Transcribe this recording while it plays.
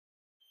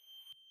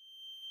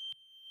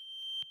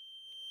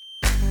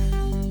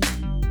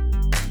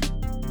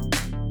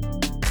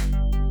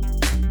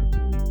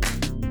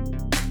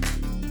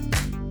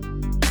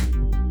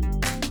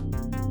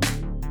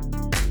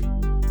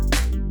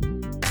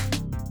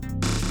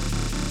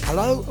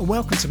Hello and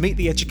welcome to Meet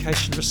the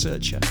Education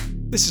Researcher.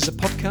 This is a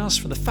podcast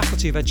from the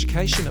Faculty of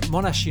Education at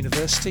Monash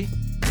University.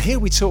 And here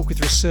we talk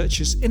with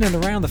researchers in and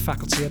around the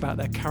faculty about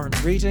their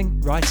current reading,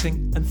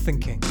 writing and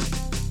thinking.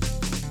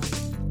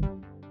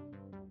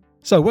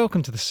 So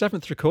welcome to the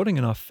 7th recording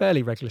in our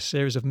fairly regular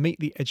series of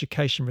Meet the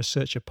Education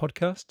Researcher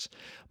podcasts.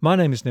 My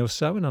name is Neil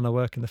Sowen and I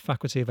work in the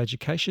Faculty of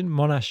Education,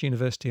 Monash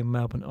University in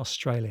Melbourne,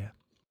 Australia.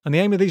 And the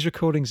aim of these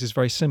recordings is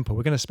very simple.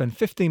 We're going to spend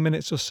 15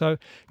 minutes or so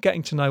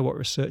getting to know what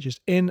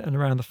researchers in and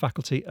around the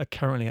faculty are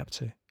currently up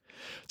to.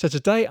 So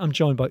today I'm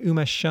joined by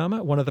Umesh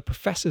Sharma, one of the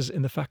professors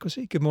in the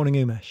faculty. Good morning,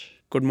 Umesh.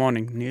 Good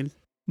morning, Neil.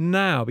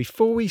 Now,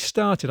 before we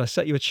started, I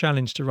set you a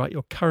challenge to write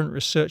your current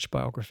research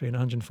biography in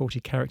 140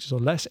 characters or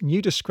less, and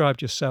you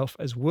described yourself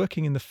as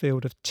working in the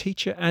field of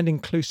teacher and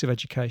inclusive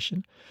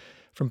education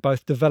from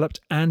both developed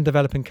and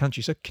developing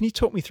countries. So can you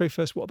talk me through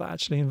first what that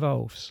actually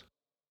involves?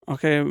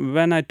 Okay,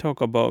 when we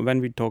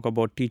talk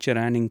about teacher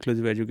and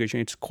inclusive education,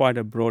 it's quite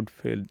a broad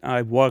field.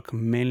 I work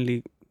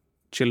mainly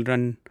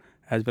children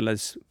as well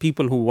as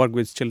people who work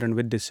with children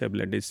with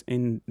disabilities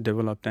in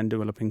developed and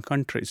developing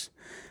countries.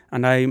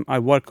 And I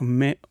work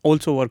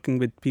also working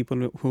with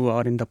people who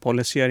are in the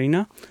policy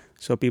arena.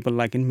 So people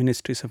like in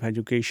ministries of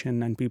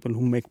education and people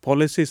who make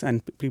policies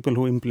and people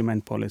who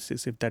implement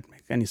policies, if that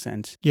makes any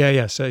sense.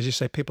 Yeah. So as you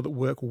say, people that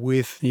work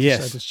with Yes.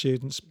 disabled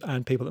students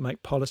and people that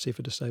make policy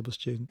for disabled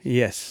students.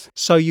 Yes.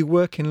 So you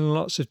work in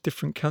lots of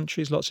different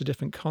countries, lots of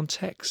different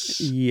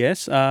contexts.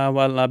 Yes.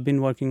 Well, I've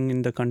been working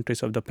in the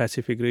countries of the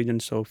Pacific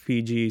region, so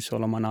Fiji,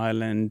 Solomon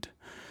Island,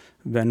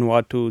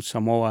 Vanuatu,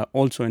 Samoa,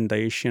 also in the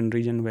Asian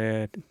region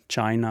where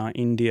China,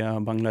 India,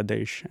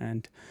 Bangladesh,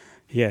 and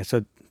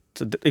so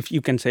if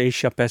you can say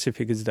Asia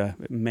Pacific is the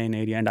main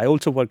area. And I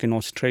also work in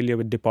Australia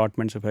with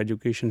departments of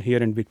education here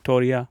in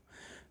Victoria,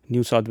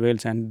 New South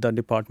Wales, and the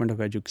Department of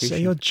Education. So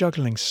you're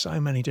juggling so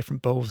many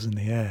different balls in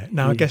the air.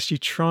 Now, I guess you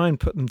try and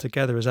put them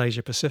together as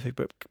Asia Pacific,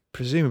 but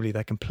presumably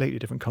they're completely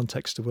different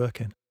contexts to work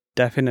in.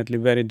 Definitely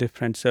very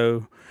different.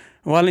 So,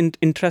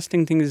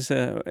 interesting thing is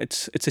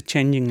it's a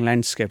changing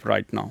landscape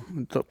right now.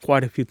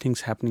 Quite a few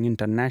things happening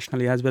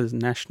internationally as well as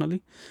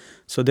nationally.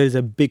 So there is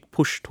a big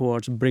push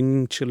towards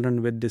bringing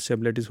children with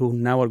disabilities who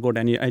never got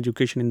any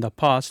education in the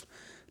past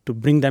to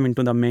bring them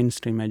into the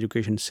mainstream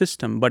education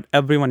system. But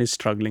everyone is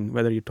struggling,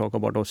 whether you talk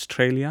about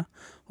Australia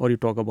or you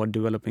talk about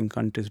developing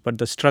countries. But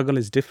the struggle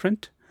is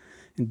different.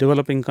 In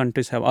developing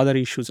countries have other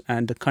issues,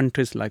 and the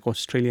countries like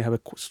Australia have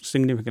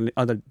significantly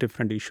other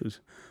different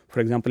issues. For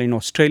example, in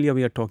Australia,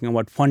 we are talking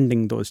about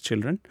funding those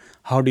children.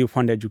 How do you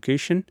fund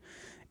education?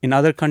 In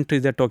other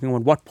countries, they're talking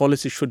about what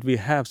policy should we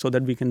have so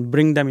that we can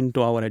bring them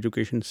into our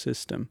education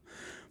system.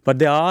 But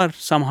they are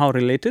somehow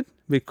related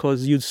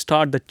because you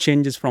start the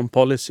changes from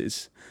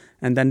policies.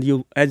 And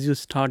then as you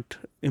start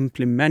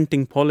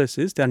implementing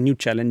policies, there are new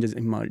challenges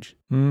emerge.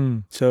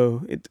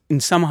 So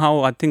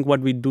somehow, I think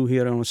what we do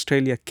here in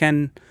Australia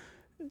can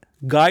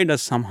guide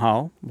us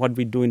somehow what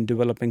we do in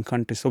developing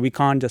countries. So we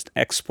can't just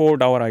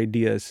export our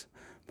ideas,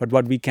 but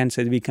what we can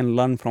say is we can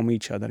learn from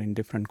each other in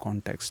different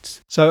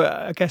contexts. So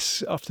I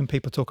guess often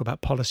people talk about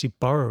policy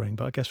borrowing,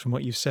 but I guess from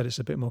what you've said, it's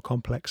a bit more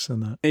complex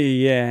than that.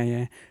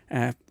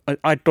 Yeah.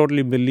 I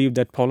totally believe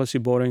that policy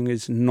borrowing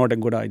is not a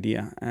good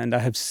idea. And I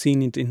have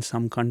seen it in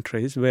some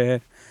countries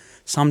where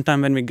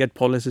sometime when we get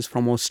policies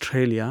from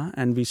Australia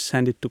and we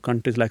send it to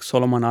countries like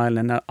Solomon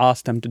Island and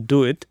ask them to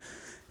do it,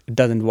 it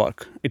doesn't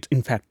work. It,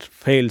 in fact,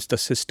 fails the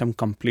system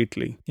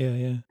completely.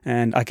 Yeah.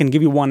 And I can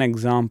give you one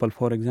example.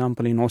 For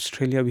example, in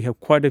Australia, we have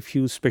quite a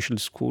few special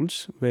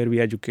schools where we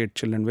educate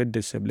children with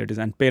disabilities,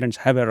 and parents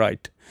have a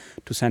right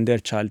to send their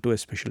child to a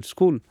special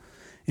school.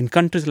 In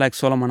countries like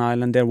Solomon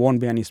Island, there won't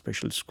be any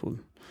special school.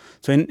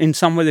 So in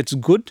some ways, it's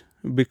good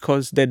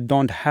because they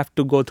don't have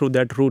to go through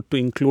that route to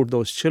include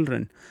those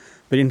children.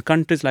 But in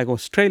countries like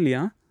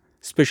Australia,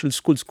 special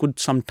schools could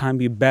sometimes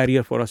be a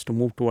barrier for us to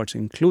move towards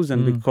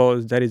inclusion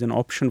because there is an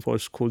option for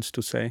schools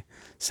to say,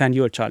 send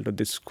your child to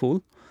this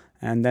school.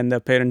 And then the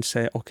parents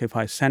say, okay, if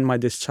I send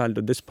this child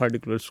to this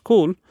particular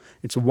school,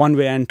 it's a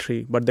one-way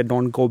entry, but they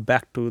don't go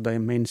back to the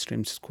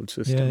mainstream school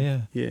system.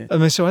 Yeah. I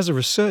mean, so as a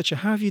researcher,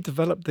 how have you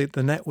developed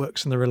the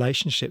networks and the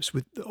relationships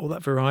with all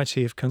that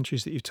variety of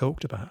countries that you've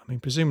talked about? I mean,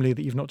 presumably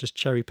that you've not just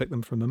cherry-picked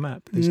them from a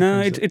map. No,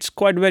 it's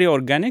quite very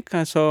organic.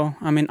 So,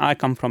 I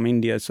come from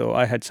India, so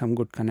I had some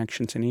good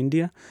connections in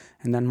India.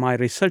 And then my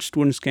research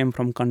students came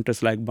from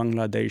countries like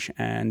Bangladesh.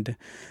 And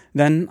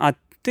then I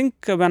think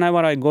whenever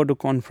I go to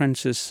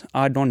conferences,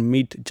 I don't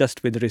meet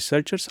just with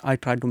researchers. I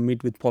try to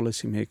meet with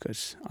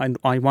policymakers.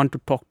 I want to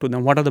talk to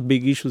them. What are the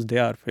big issues they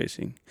are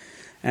facing?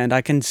 And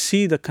I can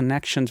see the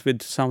connections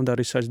with some of the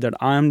research that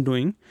I am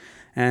doing.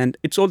 And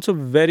it's also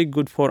very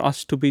good for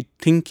us to be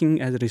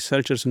thinking as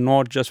researchers,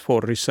 not just for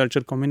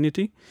researcher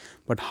community,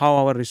 but how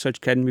our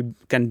research can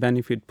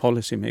benefit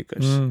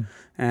policymakers.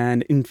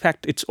 And in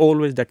fact, it's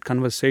always that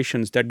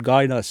conversations that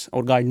guide us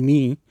or guide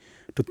me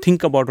to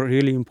think about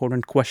really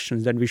important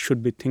questions that we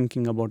should be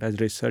thinking about as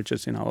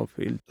researchers in our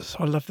field. So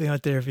I love the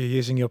idea of you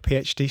using your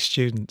PhD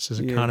students as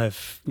a kind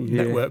of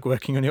network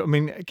working on it. I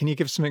mean, can you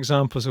give some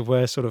examples of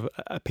where sort of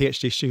a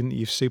PhD student that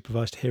you've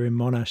supervised here in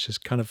Monash has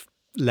kind of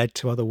led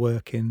to other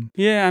work in?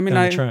 Yeah, I mean,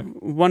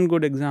 one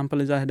good example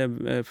is I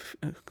had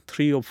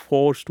 3 or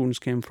 4 students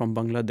came from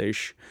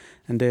Bangladesh,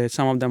 and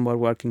some of them were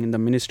working in the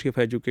Ministry of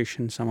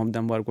Education, some of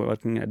them were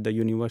working at the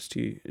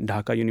university,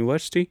 Dhaka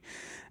University,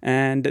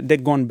 and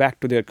they'd gone back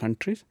to their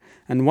countries.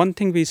 And one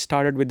thing we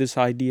started with this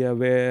idea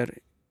where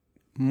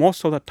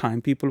most of the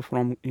time people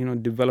from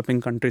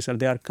developing countries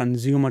they are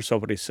consumers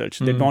of research.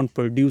 They don't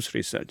produce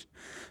research.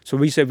 So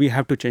we said we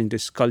have to change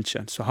this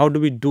culture. So how do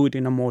we do it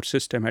in a more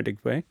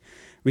systematic way?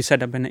 We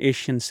set up an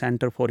Asian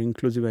Center for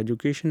Inclusive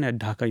Education at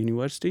Dhaka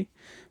University,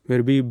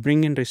 where we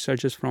bring in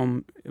researchers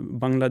from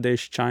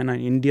Bangladesh, China,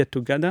 and India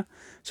together.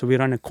 So we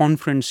run a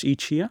conference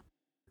each year.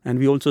 And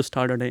we also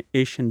started an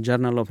Asian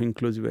Journal of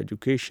Inclusive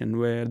Education,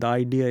 where the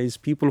idea is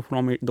people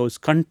from those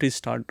countries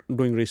start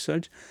doing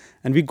research.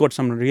 And we got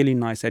some really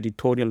nice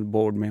editorial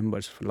board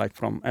members, like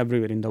from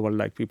everywhere in the world,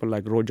 like people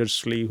like Roger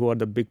Slee, who are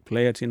the big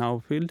players in our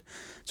field.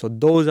 So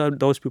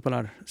those people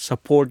are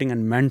supporting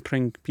and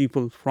mentoring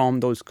people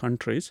from those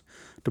countries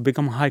to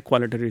become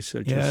high-quality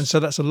researchers. Yeah, and so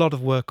that's a lot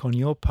of work on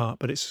your part,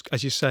 but it's,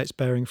 as you say, it's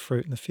bearing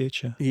fruit in the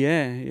future.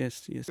 Yeah,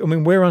 yes. I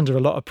mean, we're under a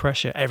lot of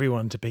pressure,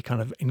 everyone, to be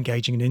kind of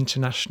engaging in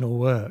international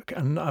work.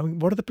 And I mean,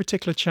 what are the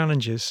particular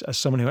challenges as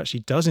someone who actually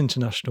does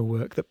international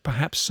work that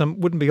perhaps some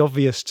wouldn't be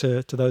obvious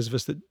to those of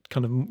us that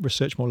kind of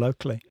research more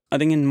locally? I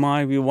think in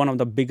my view, one of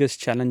the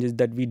biggest challenges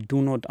that we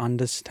do not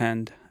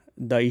understand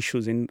the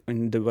issues in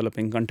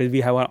developing countries.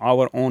 We have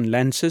our own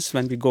lenses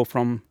when we go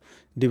from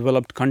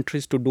developed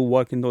countries to do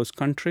work in those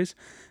countries,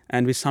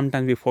 and we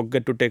sometimes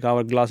forget to take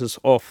our glasses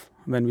off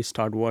when we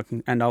start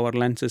working, and our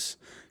lenses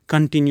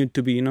continue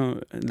to be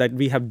that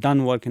we have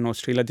done work in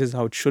Australia, this is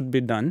how it should be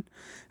done,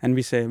 and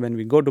we say when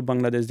we go to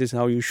Bangladesh, this is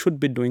how you should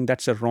be doing.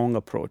 That's a wrong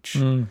approach.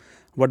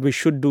 What we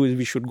should do is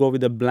we should go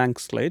with a blank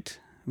slate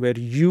where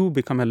you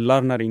become a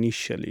learner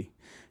initially.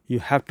 You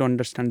have to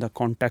understand the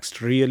context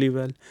really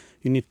well.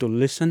 You need to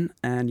listen,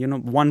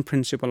 and one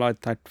principle I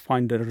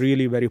find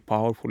really very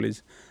powerful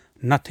is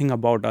nothing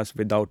about us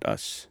without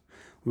us,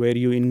 where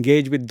you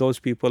engage with those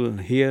people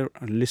here,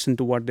 listen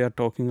to what they are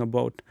talking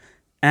about,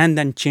 and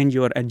then change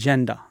your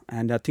agenda.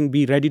 And I think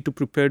be ready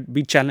to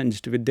be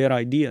challenged with their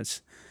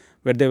ideas,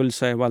 where they will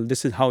say, well,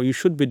 this is how you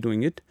should be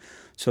doing it.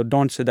 So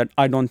don't say that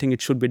I don't think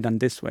it should be done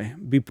this way.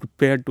 Be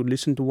prepared to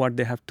listen to what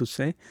they have to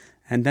say,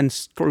 and then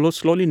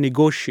slowly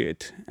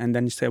negotiate, and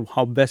then say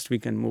how best we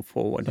can move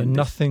forward. And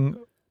nothing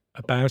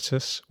about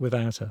us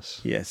without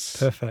us. Yes.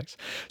 Perfect.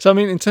 So, I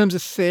mean, in terms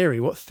of theory,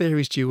 what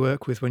theories do you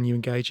work with when you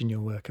engage in your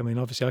work? I mean,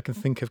 obviously, I can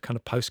think of kind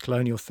of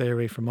post-colonial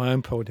theory from my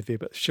own point of view,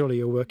 but surely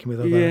you're working with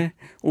other... Yeah.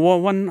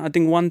 Well, I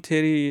think one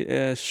theory,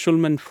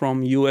 Schulman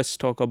from US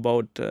talk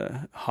about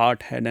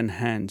heart, head, and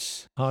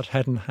hands. Heart,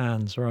 head, and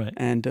hands, right.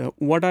 And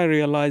what I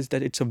realized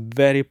that it's a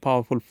very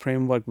powerful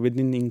framework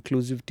within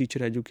inclusive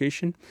teacher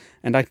education.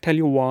 And I tell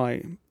you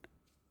why.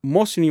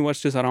 Most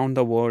universities around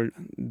the world,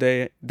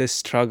 they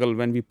struggle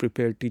when we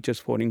prepare teachers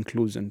for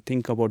inclusion.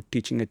 Think about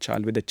teaching a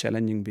child with a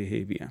challenging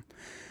behavior.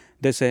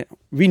 They say,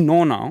 we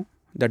know now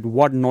that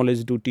what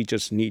knowledge do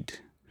teachers need.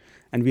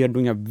 And we are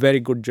doing a very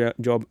good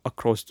job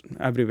across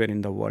everywhere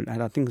in the world.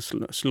 And I think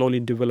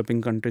slowly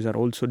developing countries are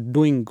also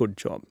doing good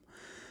job.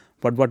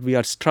 But what we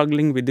are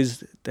struggling with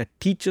is that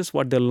teachers,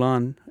 what they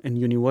learn in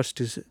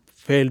universities,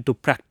 fail to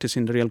practice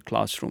in real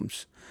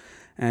classrooms.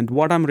 And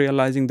what I'm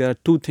realizing, there are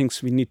 2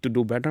 things we need to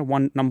do better.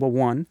 Number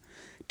one,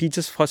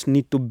 teachers first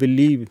need to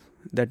believe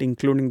that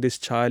including this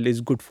child is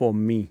good for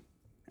me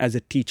as a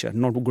teacher,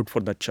 not good for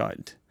the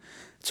child.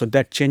 So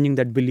that changing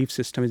that belief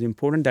system is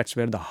important. That's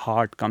where the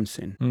heart comes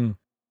in.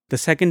 The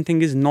second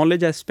thing is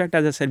knowledge aspect.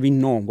 As I said, we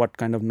know what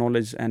kind of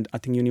knowledge, and I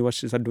think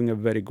universities are doing a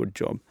very good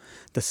job.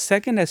 The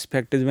second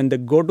aspect is when they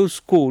go to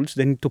schools,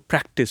 they need to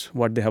practice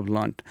what they have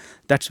learned.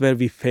 That's where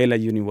we fail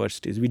at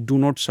universities. We do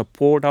not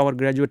support our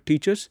graduate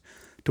teachers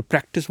to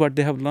practice what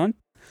they have learned,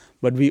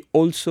 but we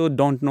also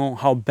don't know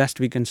how best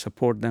we can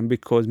support them,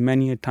 because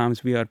many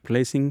times we are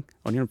placing,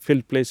 or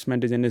field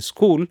placement is in a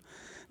school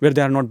where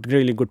there are not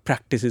really good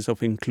practices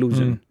of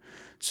inclusion.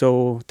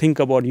 So think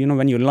about,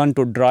 when you learn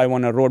to drive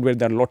on a road where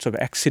there are lots of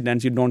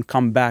accidents, you don't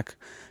come back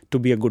to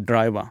be a good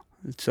driver.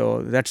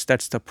 So that's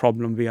the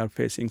problem we are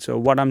facing. So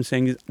what I'm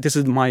saying is, this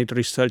is my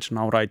research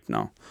right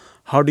now.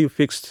 How do you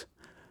fix,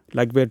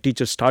 like where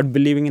teachers start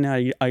believing in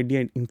an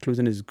idea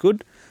inclusion is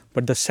good,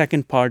 but the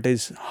second part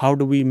is how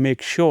do we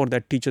make sure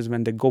that teachers,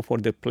 when they go for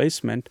their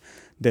placement,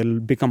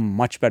 they'll become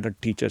much better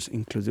teachers,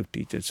 inclusive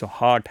teachers. So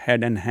heart,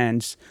 head, and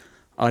hands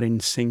are in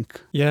sync.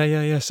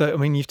 Yeah. So, I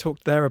mean, you've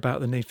talked there about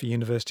the need for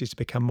universities to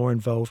become more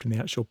involved in the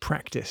actual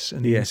practice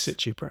and the in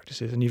situ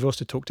practices. And you've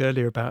also talked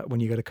earlier about when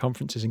you go to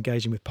conferences,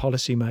 engaging with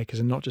policymakers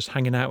and not just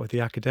hanging out with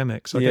the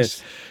academics. So I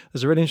guess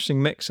there's a really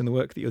interesting mix in the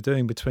work that you're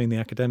doing between the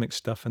academic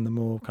stuff and the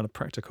more kind of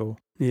practical.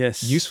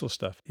 Yes. useful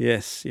stuff.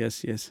 Yes.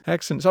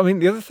 Excellent. So, I mean,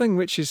 the other thing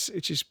which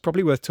is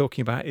probably worth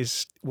talking about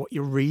is what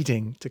you're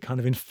reading to kind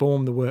of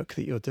inform the work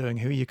that you're doing.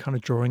 Who are you kind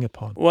of drawing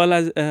upon? Well,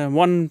 as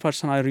one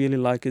person I really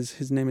like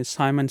his name is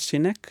Simon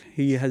Sinek.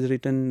 He has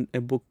written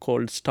a book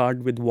called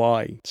Start with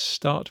Why.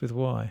 Start with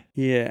why.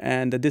 Yeah,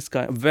 and this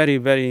guy, very,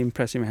 very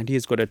impressive, and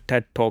he's got a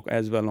TED talk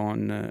as well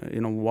on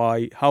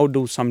why, how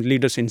do some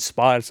leaders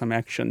inspire some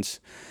actions.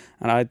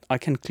 And I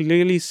can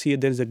clearly see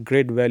there is a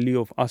great value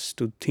of us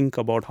to think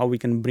about how we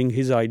can bring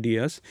his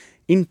ideas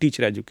in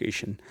teacher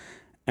education.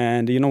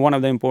 And one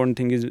of the important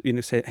things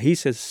is he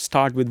says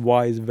start with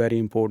why is very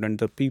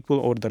important. The people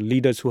or the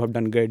leaders who have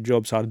done great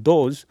jobs are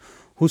those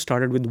who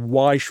started with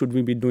why should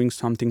we be doing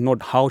something,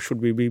 not how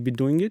should we be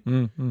doing it.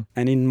 Mm-hmm.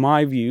 And in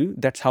my view,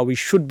 that's how we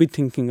should be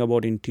thinking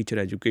about in teacher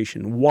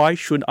education. Why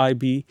should I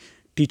be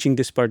teaching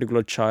this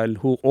particular child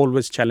who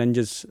always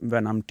challenges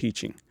when I'm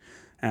teaching?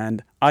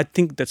 And I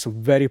think that's a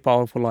very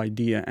powerful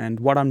idea. And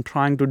what I'm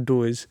trying to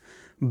do is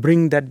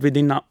bring that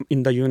within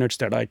in the units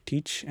that I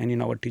teach and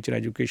in our teacher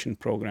education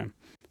program.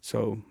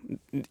 So,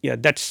 yeah,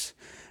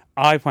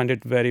 I find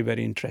it very,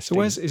 very interesting.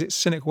 So is it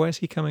Sinek? Where's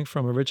he coming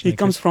from originally? He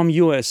comes from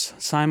US,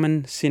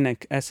 Simon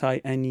Sinek,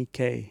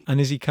 Sinek.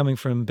 And is he coming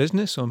from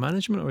business or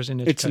management, or is it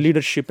in education? It's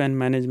leadership and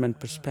management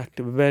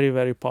perspective. Very,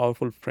 very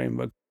powerful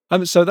framework.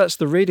 So that's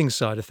the reading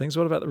side of things.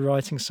 What about the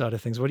writing side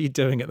of things? What are you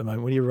doing at the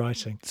moment? What are you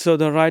writing? So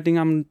the writing,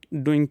 I'm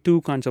doing two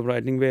kinds of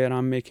writing where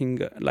I'm making,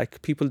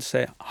 like people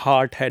say,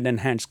 heart, head, and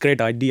hands. Great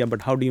idea,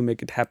 but how do you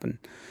make it happen?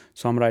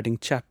 So I'm writing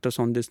chapters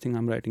on this thing.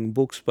 I'm writing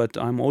books, but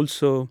I'm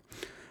also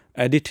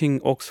editing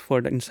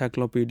Oxford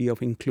Encyclopedia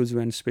of Inclusive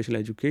and Special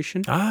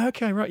Education. Ah,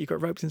 okay, right. You got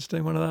roped into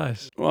doing one of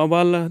those.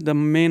 Well, the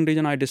main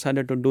reason I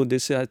decided to do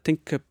this, I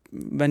think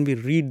when we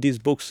read these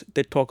books,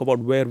 they talk about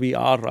where we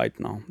are right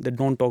now. They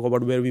don't talk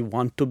about where we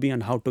want to be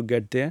and how to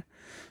get there.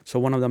 So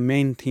one of the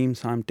main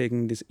themes I'm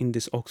taking this in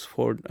this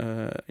Oxford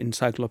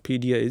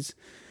Encyclopedia is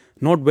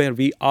not where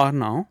we are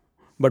now,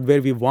 but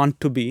where we want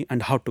to be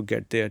and how to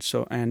get there.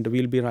 So, and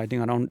we'll be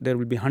writing around, there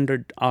will be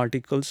 100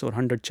 articles or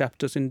 100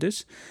 chapters in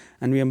this.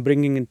 And we are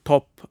bringing in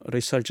top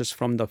researchers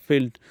from the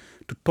field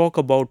to talk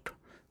about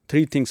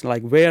three things,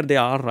 like where they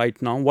are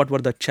right now, what were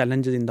the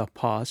challenges in the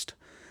past,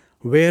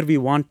 where we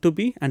want to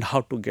be, and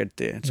how to get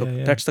there. So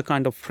that's the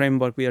kind of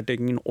framework we are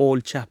taking in all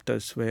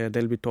chapters, where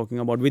they'll be talking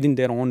about within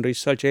their own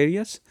research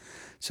areas.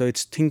 So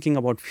it's thinking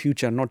about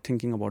future, not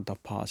thinking about the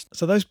past.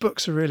 So those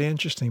books are really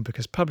interesting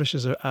because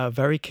publishers are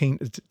very keen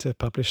to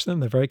publish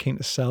them. They're very keen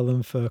to sell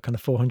them for kind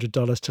of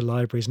 $400 to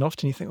libraries. And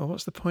often you think, well,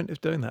 what's the point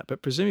of doing that?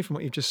 But presumably from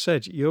what you've just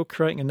said, you're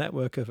creating a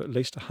network of at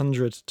least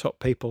 100 top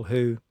people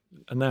who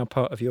are now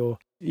part of your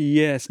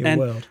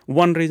world.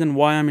 One reason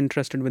why I'm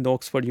interested with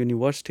Oxford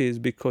University is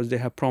because they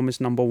have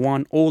promised, number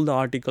one, all the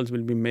articles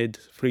will be made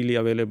freely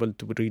available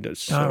to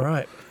readers.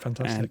 Right.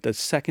 Fantastic. And the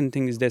second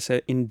thing is they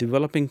say in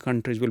developing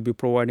countries will be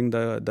providing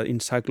the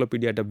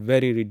encyclopedia at a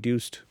very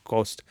reduced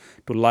cost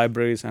to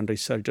libraries and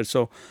researchers.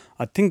 So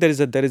I think there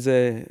is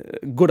a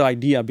good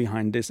idea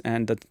behind this.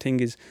 And the thing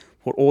is,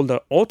 for all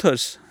the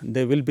authors,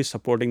 they will be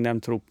supporting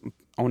them through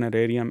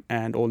honorarium,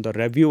 and all the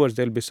reviewers,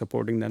 they'll be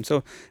supporting them.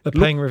 So they're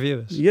paying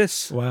reviewers?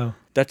 Yes. Wow.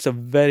 That's a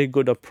very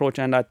good approach,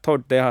 and I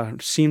thought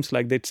seems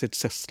like it's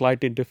a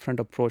slightly different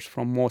approach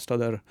from most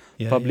other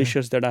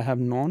publishers that I have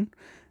known,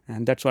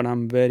 and that's what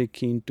I'm very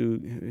keen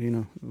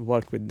to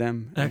work with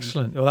them.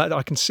 Excellent. Well,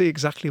 I can see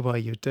exactly why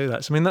you do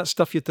that. So, I mean, that's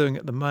stuff you're doing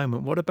at the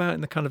moment. What about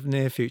in the kind of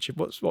near future?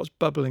 What's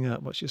bubbling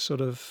up? What's your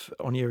sort of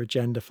on your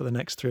agenda for the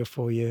next 3 or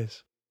 4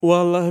 years?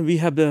 Well, we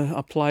have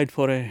applied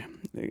for a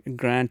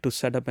grant to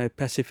set up a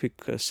Pacific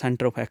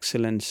Center of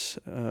Excellence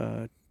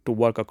to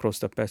work across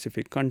the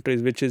Pacific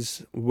countries, which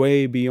is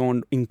way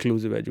beyond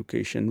inclusive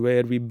education,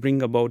 where we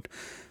bring about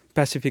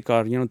Pacific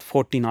are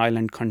 14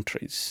 island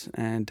countries,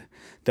 and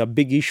there are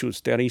big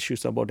issues. There are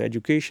issues about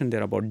education,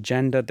 there are about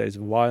gender, there is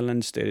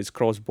violence, there is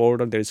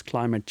cross-border, there is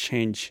climate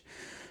change.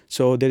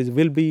 So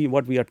will be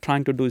what we are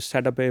trying to do is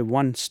set up a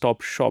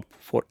one-stop shop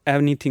for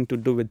anything to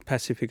do with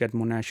Pacific at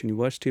Monash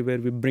University, where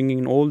we're bringing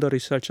in all the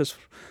researchers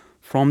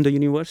from the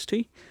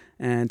university.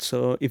 And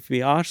so if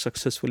we are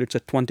successful, it's a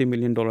 $20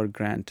 million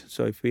grant.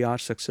 So if we are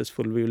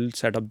successful, we will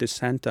set up this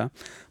center.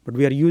 But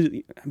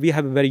we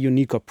have a very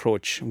unique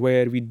approach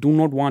where we do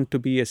not want to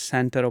be a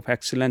center of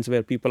excellence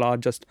where people are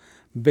just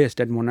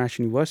based at Monash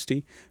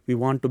University. We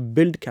want to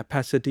build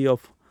capacity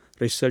of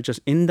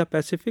researchers in the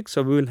Pacific.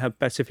 So we will have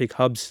Pacific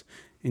hubs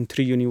in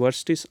 3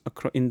 universities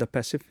in the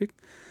Pacific.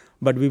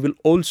 But we will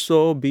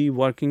also be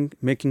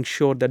making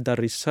sure that the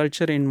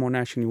researcher in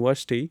Monash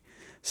University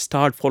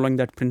start following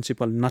that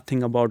principle,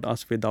 nothing about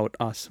us without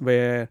us,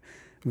 where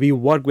we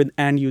work with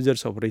end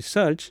users of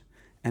research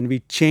and we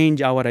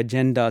change our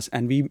agendas,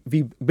 and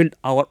we build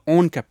our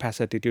own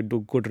capacity to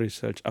do good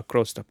research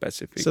across the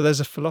Pacific. So there's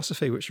a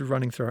philosophy which is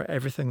running through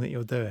everything that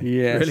you're doing.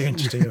 Yes. Really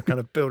interesting. You're kind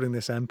of building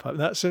this empire.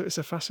 It's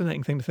a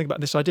fascinating thing to think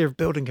about. This idea of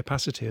building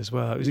capacity as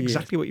well. It was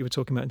exactly what you were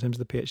talking about in terms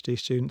of the PhD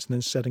students and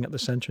then setting up the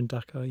centre in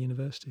Dhaka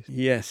University.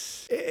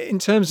 Yes. In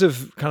terms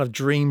of kind of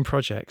dream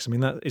projects, I mean,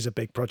 that is a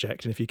big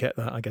project. And if you get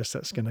that, I guess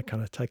that's going to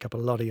kind of take up a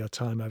lot of your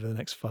time over the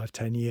next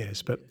 5-10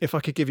 years. But if I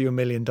could give you $1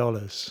 million,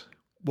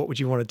 what would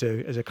you want to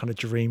do as a kind of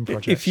dream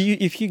project? If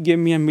you gave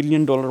me $1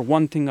 million,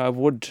 one thing I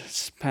would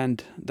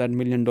spend that $1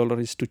 million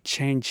is to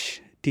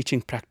change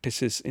teaching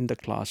practices in the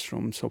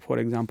classroom. So, for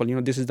example,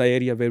 this is the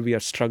area where we are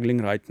struggling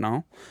right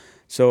now.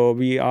 So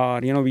we are,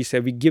 we say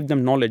we give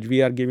them knowledge.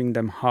 We are giving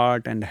them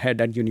heart and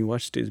head at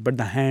universities, but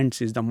the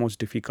hands is the most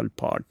difficult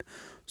part.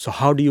 So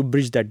how do you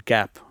bridge that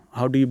gap?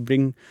 How do you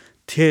bring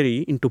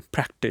theory into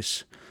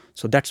practice?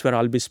 So that's where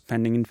I'll be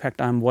spending. In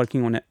fact, I'm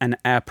working on an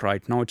app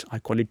right now. I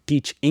call it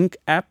Teach Inc.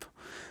 app,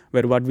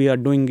 where what we are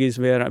doing is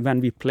when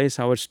we place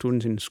our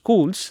students in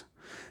schools,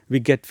 we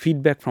get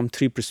feedback from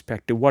 3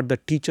 perspectives. What the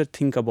teacher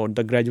think about,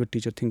 the graduate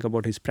teacher think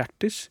about his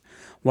practice,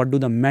 what do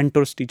the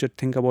mentors teacher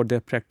think about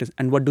their practice,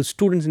 and what do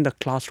students in the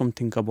classroom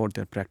think about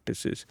their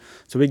practices.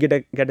 So we get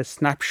a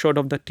snapshot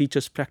of the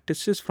teacher's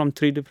practices from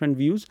 3 different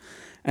views,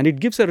 and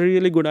it gives a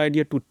really good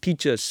idea to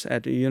teachers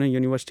at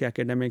university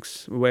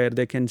academics, where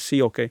they can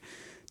see, okay,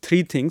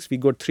 3 things. We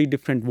got 3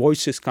 different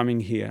voices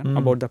coming here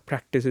about the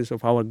practices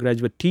of our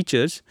graduate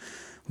teachers.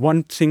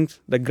 One thing,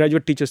 the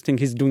graduate teachers think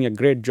he's doing a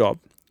great job,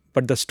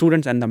 but the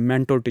students and the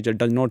mentor teacher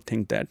does not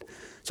think that.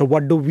 So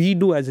what do we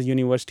do as a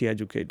university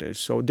educators?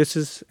 So this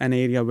is an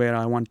area where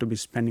I want to be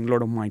spending a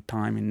lot of my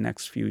time in the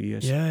next few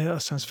years. Yeah,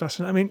 that sounds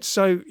fascinating. I mean,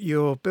 so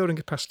you're building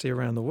capacity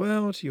around the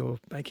world, you're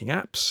making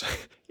apps.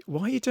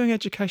 Why are you doing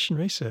education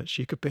research?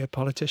 You could be a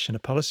politician, a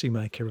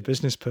policymaker, a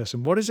business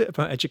person. What is it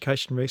about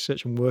education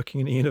research and working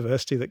in a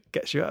university that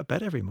gets you out of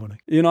bed every morning?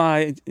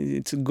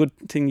 It's a good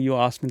thing you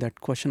asked me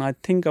that question. I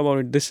think about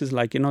it. This is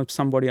like, if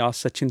somebody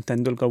asks Sachin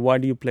Tendulkar, why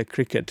do you play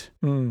cricket?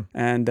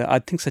 And I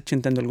think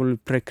Sachin Tendulkar will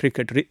play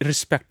cricket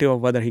irrespective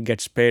of whether he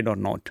gets paid or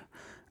not.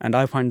 And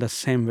I find the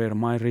same way.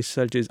 My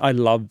research is, I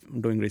love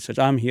doing research.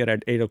 I'm here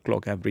at 8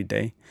 o'clock every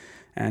day.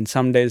 And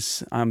some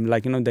days I'm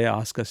like, they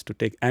ask us to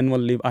take annual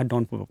leave. I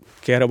don't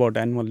care about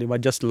annual leave. I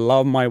just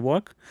love my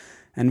work.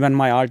 And when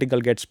my article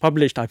gets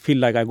published, I feel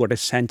like I got a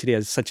century.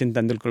 As Sachin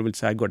Tendulkar will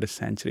say, I got a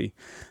century.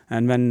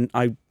 And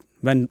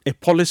when a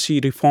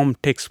policy reform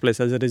takes place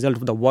as a result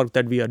of the work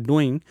that we are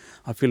doing,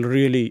 I feel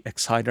really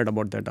excited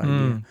about that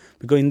idea.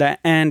 Because in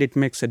the end, it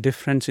makes a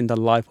difference in the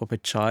life of a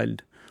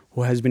child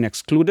who has been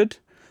excluded.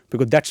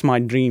 Because that's my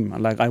dream.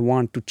 Like, I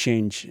want to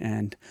change.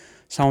 And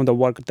some of the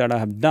work that I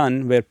have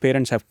done, where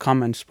parents have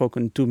come and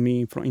spoken to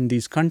me in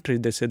these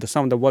countries, they say that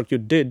some of the work you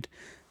did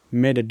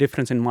made a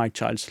difference in my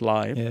child's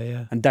life.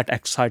 Yeah. And that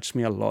excites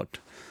me a lot.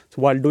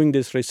 So while doing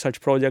this research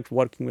project,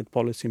 working with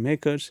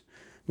policymakers,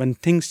 when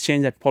things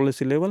change at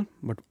policy level,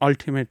 but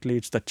ultimately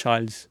it's the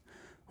child's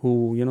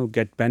who,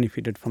 get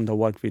benefited from the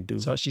work we do.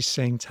 So actually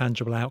seeing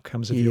tangible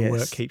outcomes of your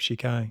work keeps you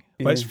going.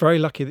 Well, Yeah. it's very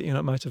lucky that you're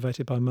not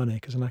motivated by money,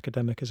 because an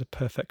academic is a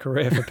perfect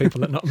career for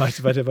people that are not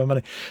motivated by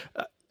money.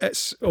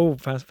 It's all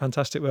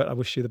fantastic work. I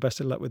wish you the best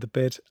of luck with the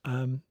bid.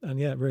 And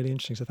yeah, really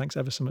interesting. So thanks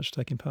ever so much for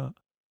taking part.